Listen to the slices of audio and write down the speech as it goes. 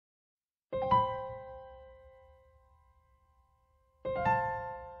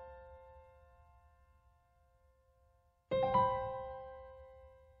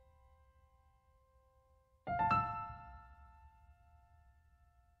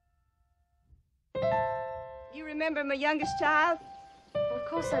remember my youngest child? Well, of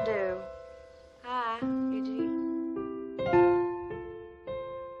course I do. Hi, Gigi.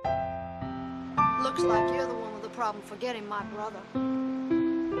 Looks like you're the one with the problem forgetting my brother.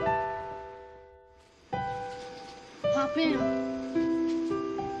 Hop in.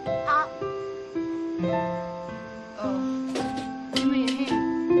 Hop. Oh. Give me a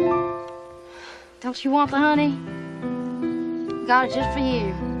hand. Don't you want the honey? Got it just for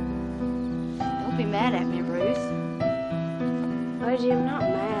you. Don't be mad at me, Ruth. Reggie, I'm not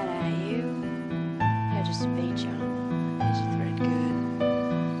mad at you. You're just a bee chump. Did you thread good?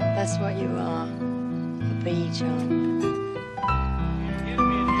 That's what you are. A bee chump. Get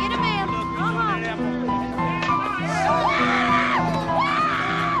him in.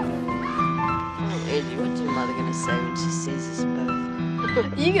 Oh, Reggie, what's your mother gonna say when she sees us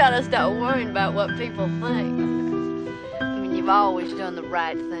both? You gotta stop worrying about what people think. I mean, you've always done the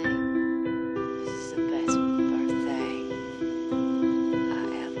right thing. This is the best birthday I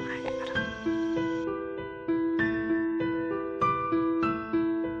ever had.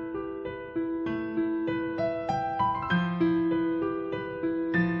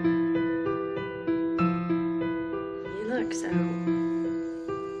 You look so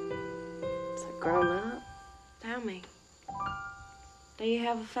grown up. Tell me, do you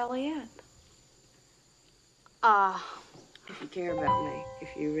have a fella yet? If you care about me,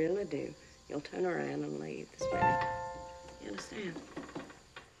 if you really do, you'll turn around and leave this minute. You understand?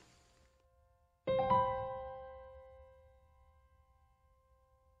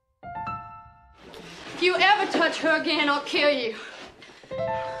 If you ever touch her again, I'll kill you.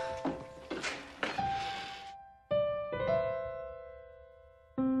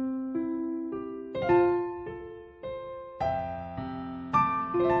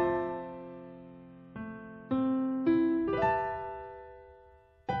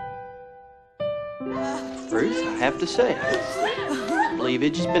 Ruth, I have to say, I believe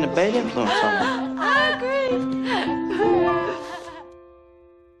it's just been a bad influence on me. I agree.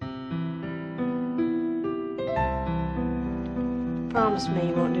 Promise me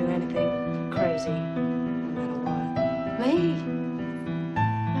you won't do anything crazy, no matter what. Me?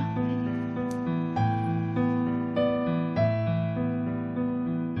 No, me.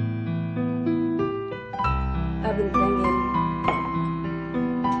 I've been thinking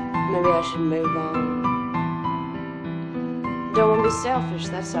maybe I should move on. Don't want to be selfish,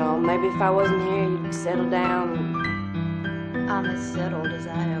 that's all. Maybe if I wasn't here, you'd settle down. I'm as settled as I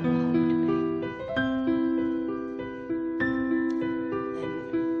ever hoped to be.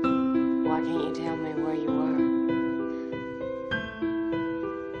 Then why can't you tell me where you were?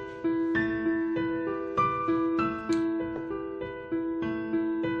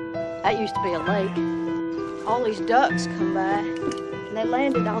 That used to be a lake. All these ducks come by, and they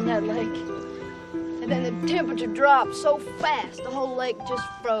landed on that lake. And then the temperature dropped so fast, the whole lake just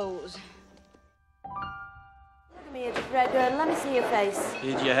froze. Look at me, it's Red Good. Let me see your face.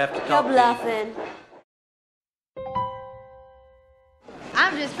 Did you have to You're talk bluffing.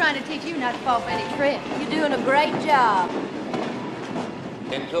 I'm just trying to teach you not to fall for any trick. You're doing a great job.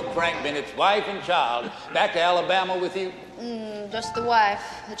 And took Frank Bennett's wife and child back to Alabama with you? Just the wife.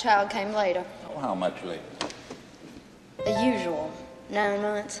 The child came later. Oh, how much later? The usual. 9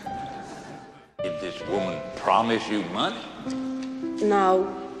 months. Did this woman promise you money? No.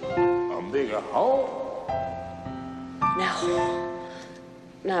 A bigger home? No.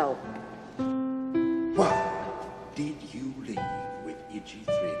 No. Why did you leave with Itchy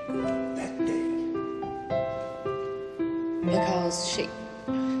Threadgood that day? Because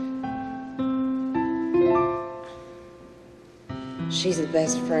she's the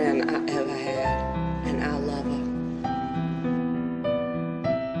best friend I ever had, and I love her.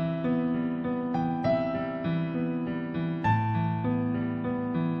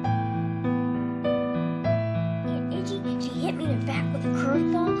 She hit me in the back with a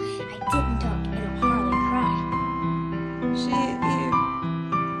curveball. I didn't duck, and I'll hardly cry. She hit you.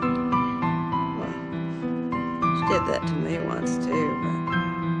 Well, she did that to me once too, but I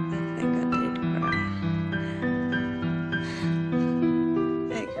think I did cry.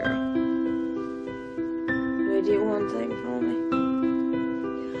 Hey, girl. Would you do one thing for me?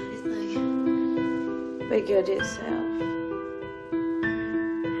 Anything. Be good to yourself.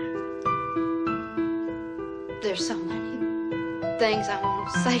 There's so many things I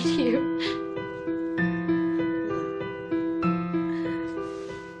want to say to you.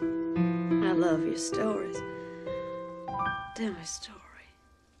 I love your stories. Tell me a story,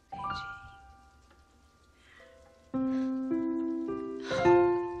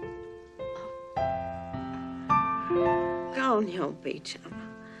 Go on, you old beach.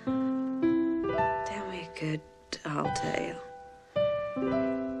 Tell me a good I'll tell you.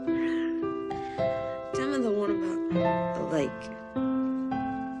 Tell me the one about the lake.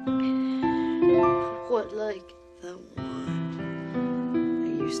 What lake? The one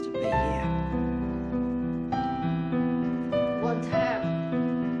that used to be here. One time,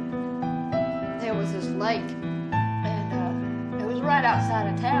 there was this lake, and it was right outside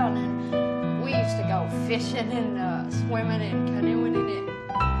of town, and we used to go fishing and swimming and canoeing in it.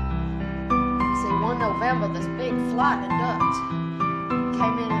 See, one November, this big flight of ducks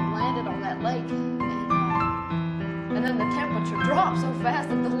came in and landed on that lake, and then the temperature dropped so fast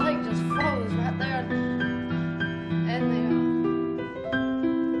that the lake just froze right there, and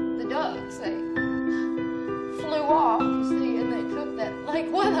the ducks, they flew off, you see, and they took that lake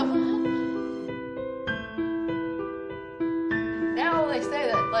with them. Now they say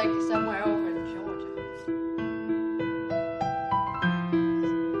that lake is somewhere over